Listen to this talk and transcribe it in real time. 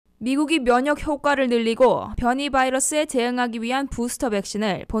미국이 면역 효과를 늘리고 변이 바이러스에 대응하기 위한 부스터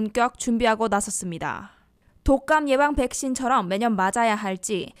백신을 본격 준비하고 나섰습니다. 독감 예방 백신처럼 매년 맞아야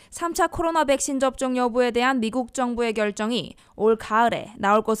할지 3차 코로나 백신 접종 여부에 대한 미국 정부의 결정이 올 가을에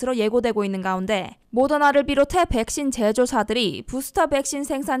나올 것으로 예고되고 있는 가운데 모더나를 비롯해 백신 제조사들이 부스터 백신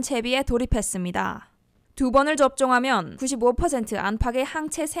생산 채비에 돌입했습니다. 2번을 접종하면 95% 안팎의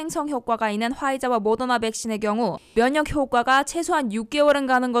항체 생성 효과가 있는 화이자와 모더나 백신의 경우 면역 효과가 최소한 6개월은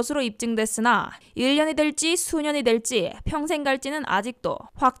가는 것으로 입증됐으나 1년이 될지 수년이 될지 평생 갈지는 아직도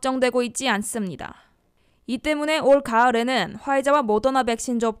확정되고 있지 않습니다. 이 때문에 올 가을에는 화이자와 모더나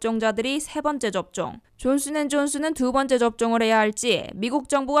백신 접종자들이 3번째 접종, 존슨앤존슨은 2번째 접종을 해야 할지 미국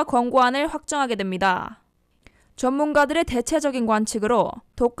정부가 권고안을 확정하게 됩니다. 전문가들의 대체적인 관측으로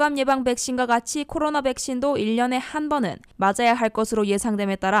독감 예방 백신과 같이 코로나 백신도 1년에 한 번은 맞아야 할 것으로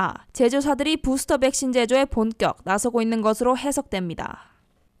예상됨에 따라 제조사들이 부스터 백신 제조에 본격 나서고 있는 것으로 해석됩니다.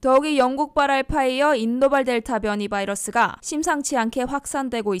 더욱이 영국발 알파에 이어 인도발 델타 변이 바이러스가 심상치 않게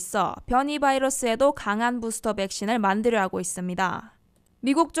확산되고 있어 변이 바이러스에도 강한 부스터 백신을 만들려 하고 있습니다.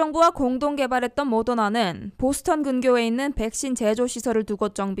 미국 정부와 공동 개발했던 모더나는 보스턴 근교에 있는 백신 제조 시설을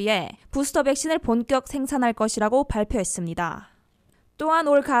 2곳 정비해 부스터 백신을 본격 생산할 것이라고 발표했습니다. 또한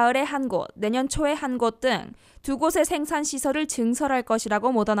올 가을에 한 곳, 내년 초에 한 곳 등 2곳의 생산 시설을 증설할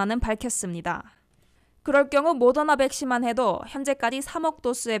것이라고 모더나는 밝혔습니다. 그럴 경우 모더나 백신만 해도 현재까지 3억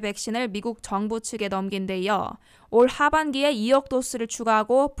도스의 백신을 미국 정부 측에 넘긴 데 이어 올 하반기에 2억 도스를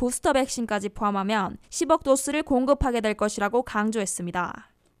추가하고 부스터 백신까지 포함하면 10억 도스를 공급하게 될 것이라고 강조했습니다.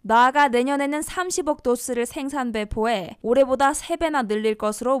 나아가 내년에는 30억 도스를 생산 배포해 올해보다 3배나 늘릴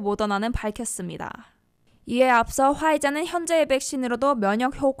것으로 모더나는 밝혔습니다. 이에 앞서 화이자는 현재의 백신으로도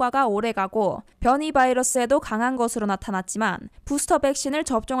면역 효과가 오래가고 변이 바이러스에도 강한 것으로 나타났지만 부스터 백신을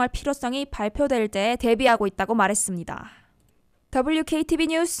접종할 필요성이 발표될 때에 대비하고 있다고 말했습니다. WKTV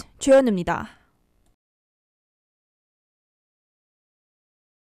뉴스 조현우입니다.